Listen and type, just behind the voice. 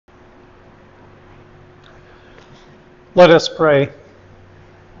Let us pray.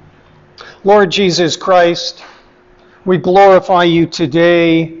 Lord Jesus Christ, we glorify you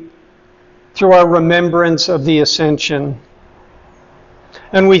today through our remembrance of the Ascension.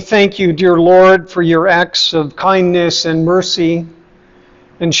 And we thank you, dear Lord, for your acts of kindness and mercy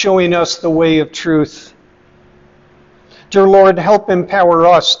in showing us the way of truth. Dear Lord, help empower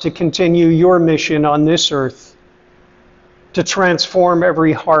us to continue your mission on this earth, to transform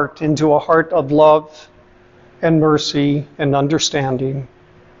every heart into a heart of love and mercy and understanding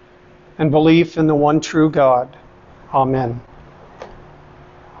and belief in the one true God. Amen.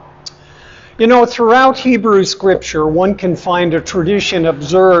 You know, throughout Hebrew scripture, one can find a tradition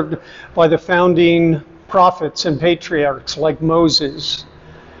observed by the founding prophets and patriarchs like Moses,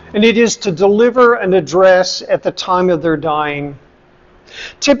 and it is to deliver an address at the time of their dying.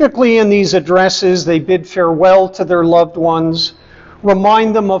 Typically in these addresses, they bid farewell to their loved ones,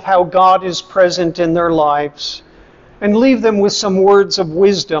 remind them of how God is present in their lives, and leave them with some words of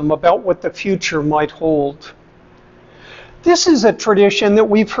wisdom about what the future might hold. This is a tradition that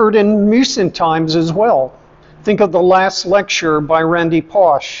we've heard in recent times as well. Think of the last lecture by Randy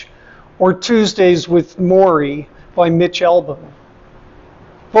Posh, or Tuesdays with Maury by Mitch Albom.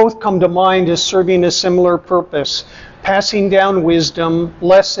 Both come to mind as serving a similar purpose, passing down wisdom,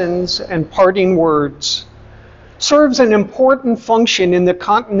 lessons, and parting words. Serves an important function in the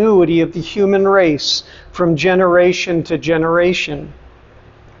continuity of the human race from generation to generation.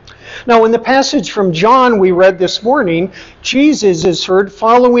 Now, in the passage from John we read this morning, Jesus is heard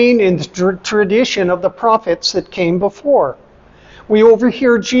following in the tradition of the prophets that came before. We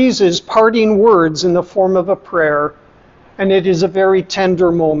overhear Jesus' parting words in the form of a prayer, and it is a very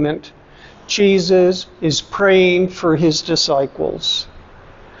tender moment. Jesus is praying for his disciples.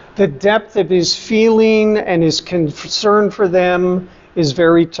 The depth of his feeling and his concern for them is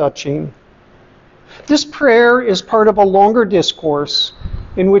very touching. This prayer is part of a longer discourse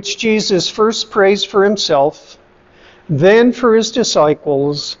in which Jesus first prays for himself, then for his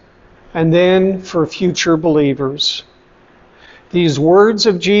disciples, and then for future believers. These words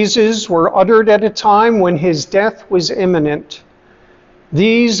of Jesus were uttered at a time when his death was imminent.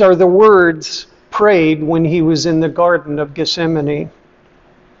 These are the words prayed when he was in the Garden of Gethsemane.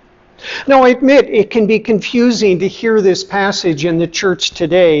 Now, I admit it can be confusing to hear this passage in the church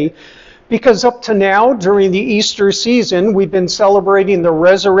today, because up to now, during the Easter season, we've been celebrating the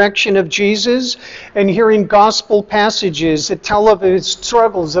resurrection of Jesus and hearing gospel passages that tell of his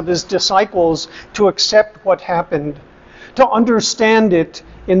struggles of his disciples to accept what happened, to understand it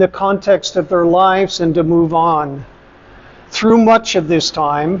in the context of their lives and to move on. Through much of this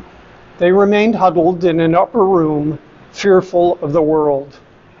time, they remained huddled in an upper room, fearful of the world.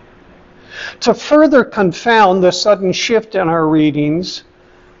 To further confound the sudden shift in our readings,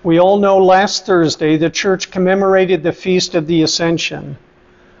 we all know last Thursday the church commemorated the Feast of the Ascension.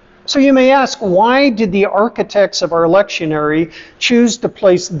 So you may ask, why did the architects of our lectionary choose to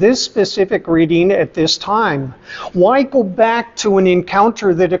place this specific reading at this time? Why go back to an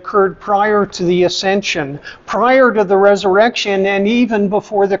encounter that occurred prior to the Ascension, prior to the resurrection, and even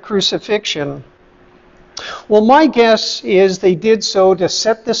before the crucifixion? Well, my guess is they did so to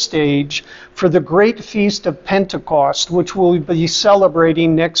set the stage for the great feast of Pentecost, which we'll be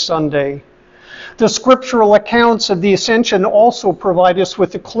celebrating next Sunday. The scriptural accounts of the Ascension also provide us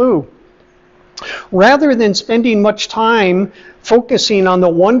with a clue. Rather than spending much time focusing on the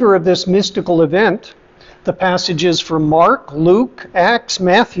wonder of this mystical event, the passages from Mark, Luke, Acts,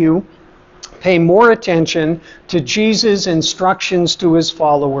 Matthew pay more attention to Jesus' instructions to his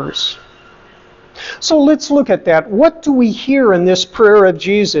followers. So let's look at that. What do we hear in this prayer of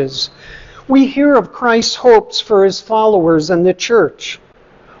Jesus? We hear of Christ's hopes for his followers and the church.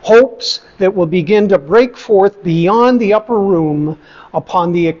 Hopes that will begin to break forth beyond the upper room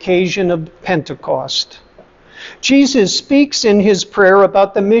upon the occasion of Pentecost. Jesus speaks in his prayer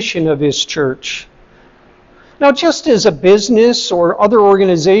about the mission of his church. Now, just as a business or other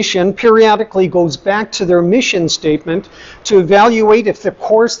organization periodically goes back to their mission statement to evaluate if the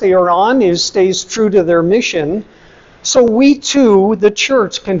course they are on stays true to their mission, so we too, the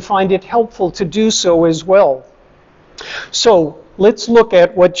church, can find it helpful to do so as well. So let's look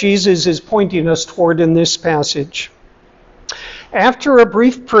at what Jesus is pointing us toward in this passage. After a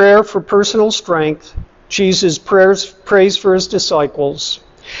brief prayer for personal strength, Jesus prays for his disciples.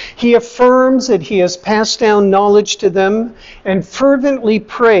 He affirms that he has passed down knowledge to them and fervently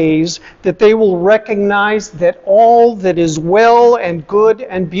prays that they will recognize that all that is well and good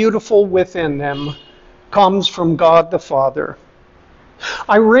and beautiful within them comes from God the Father.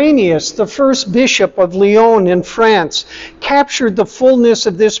 Irenaeus, the first bishop of Lyon in France, captured the fullness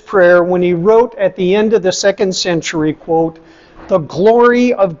of this prayer when he wrote at the end of the 2nd century, quote, "The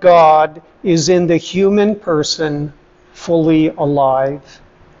glory of God is in the human person fully alive."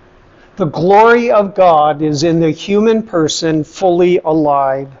 The glory of God is in the human person fully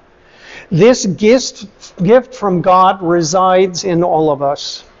alive. This gift from God resides in all of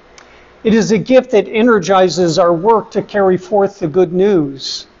us. It is a gift that energizes our work to carry forth the good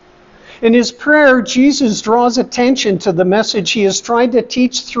news. In his prayer, Jesus draws attention to the message he has tried to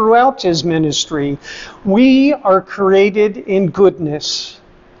teach throughout his ministry. We are created in goodness,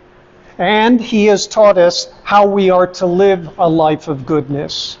 and he has taught us how we are to live a life of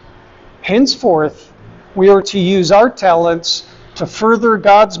goodness. Henceforth, we are to use our talents to further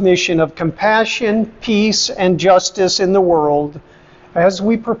God's mission of compassion, peace, and justice in the world, as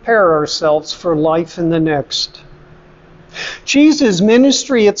we prepare ourselves for life in the next. Jesus'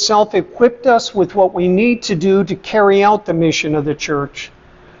 ministry itself equipped us with what we need to do to carry out the mission of the church.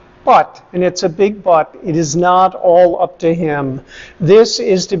 But, and it's a big but, it is not all up to him. This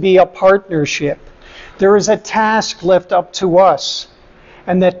is to be a partnership. There is a task left up to us.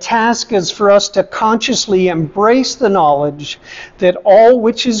 And the task is for us to consciously embrace the knowledge that all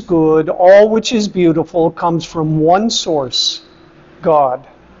which is good, all which is beautiful, comes from one source, God.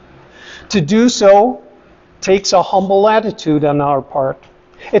 To do so takes a humble attitude on our part.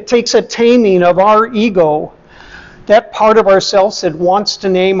 It takes a taming of our ego, that part of ourselves that wants to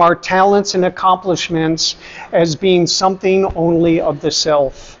name our talents and accomplishments as being something only of the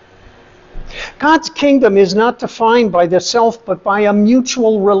self. God's kingdom is not defined by the self, but by a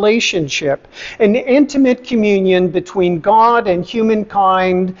mutual relationship, an intimate communion between God and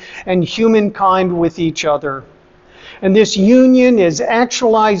humankind with each other. And this union is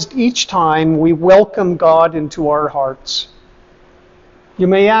actualized each time we welcome God into our hearts. You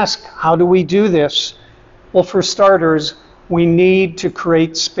may ask, how do we do this? Well, for starters, we need to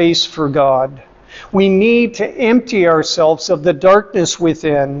create space for God. We need to empty ourselves of the darkness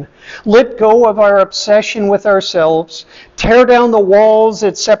within, let go of our obsession with ourselves, tear down the walls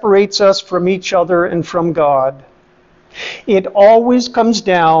that separates us from each other and from God. It always comes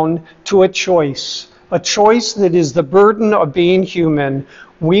down to a choice that is the burden of being human.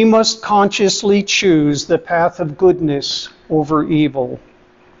 We must consciously choose the path of goodness over evil.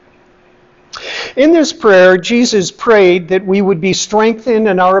 In this prayer, Jesus prayed that we would be strengthened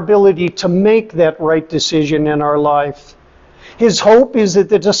in our ability to make that right decision in our life. His hope is that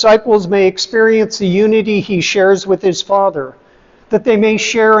the disciples may experience the unity he shares with his Father, that they may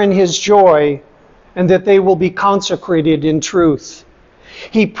share in his joy, and that they will be consecrated in truth.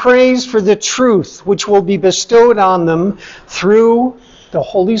 He prays for the truth which will be bestowed on them through the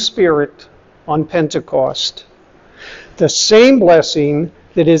Holy Spirit on Pentecost. The same blessing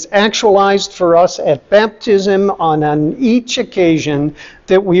that is actualized for us at baptism on each occasion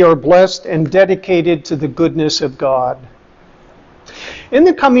that we are blessed and dedicated to the goodness of God. In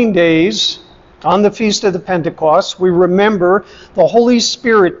the coming days, on the Feast of the Pentecost, we remember the Holy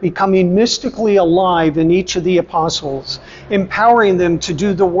Spirit becoming mystically alive in each of the apostles, empowering them to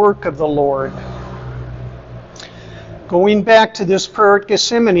do the work of the Lord. Going back to this prayer at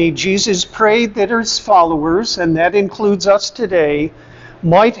Gethsemane, Jesus prayed that his followers, and that includes us today,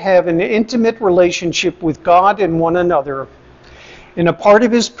 might have an intimate relationship with God and one another. In a part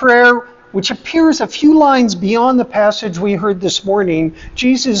of his prayer, which appears a few lines beyond the passage we heard this morning,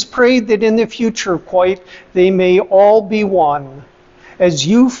 Jesus prayed that in the future, they may all be one. As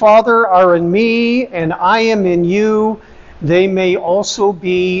you, Father, are in me, and I am in you, they may also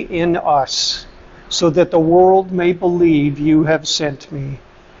be in us, so that the world may believe you have sent me.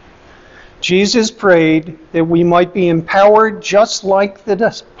 Jesus prayed that we might be empowered, just like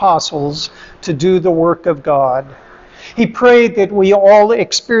the apostles, to do the work of God. He prayed that we all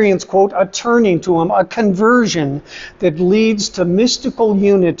experience, quote, a turning to him, a conversion that leads to mystical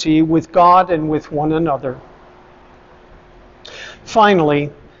unity with God and with one another. Finally,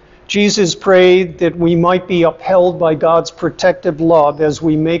 Jesus prayed that we might be upheld by God's protective love as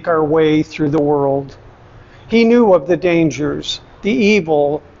we make our way through the world. He knew of the dangers, the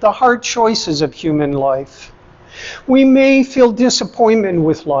evil, the hard choices of human life. We may feel disappointment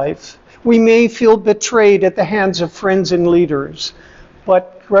with life. We may feel betrayed at the hands of friends and leaders.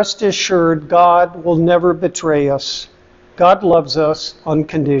 But rest assured, God will never betray us. God loves us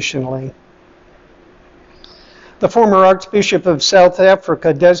unconditionally. The former Archbishop of South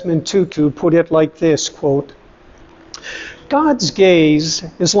Africa, Desmond Tutu, put it like this, quote, "God's gaze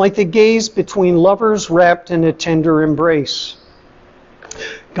is like the gaze between lovers wrapped in a tender embrace.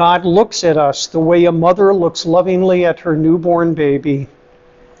 God looks at us the way a mother looks lovingly at her newborn baby.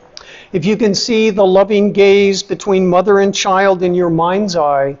 If you can see the loving gaze between mother and child in your mind's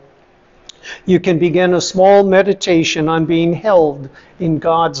eye, you can begin a small meditation on being held in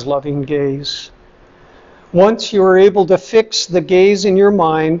God's loving gaze. Once you are able to fix the gaze in your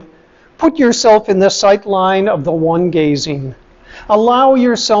mind, put yourself in the sight line of the one gazing. Allow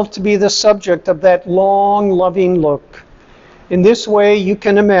yourself to be the subject of that long, loving look. In this way, you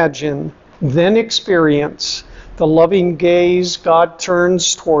can imagine, then experience, the loving gaze God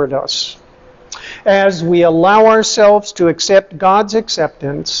turns toward us. As we allow ourselves to accept God's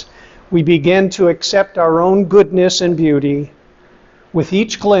acceptance, we begin to accept our own goodness and beauty. With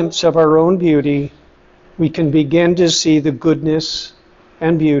each glimpse of our own beauty, we can begin to see the goodness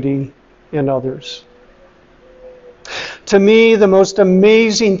and beauty in others. To me, the most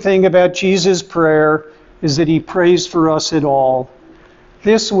amazing thing about Jesus' prayer is that he prays for us at all.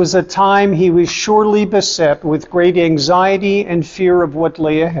 This was a time he was surely beset with great anxiety and fear of what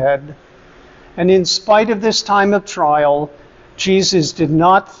lay ahead. And in spite of this time of trial, Jesus did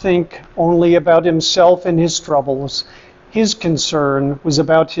not think only about himself and his troubles. His concern was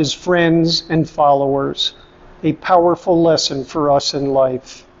about his friends and followers, a powerful lesson for us in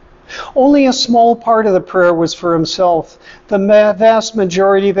life. Only a small part of the prayer was for himself. The vast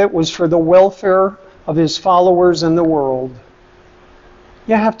majority of it was for the welfare of his followers and the world.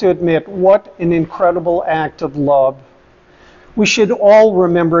 You have to admit, what an incredible act of love. We should all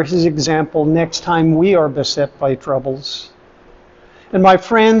remember his example next time we are beset by troubles. And my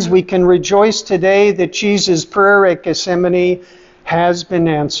friends, we can rejoice today that Jesus' prayer at Gethsemane has been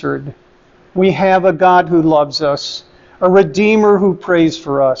answered. We have a God who loves us, a Redeemer who prays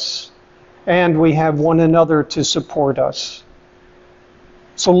for us, and we have one another to support us.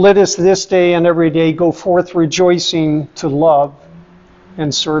 So let us this day and every day go forth rejoicing to love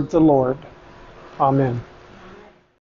and serve the Lord. Amen.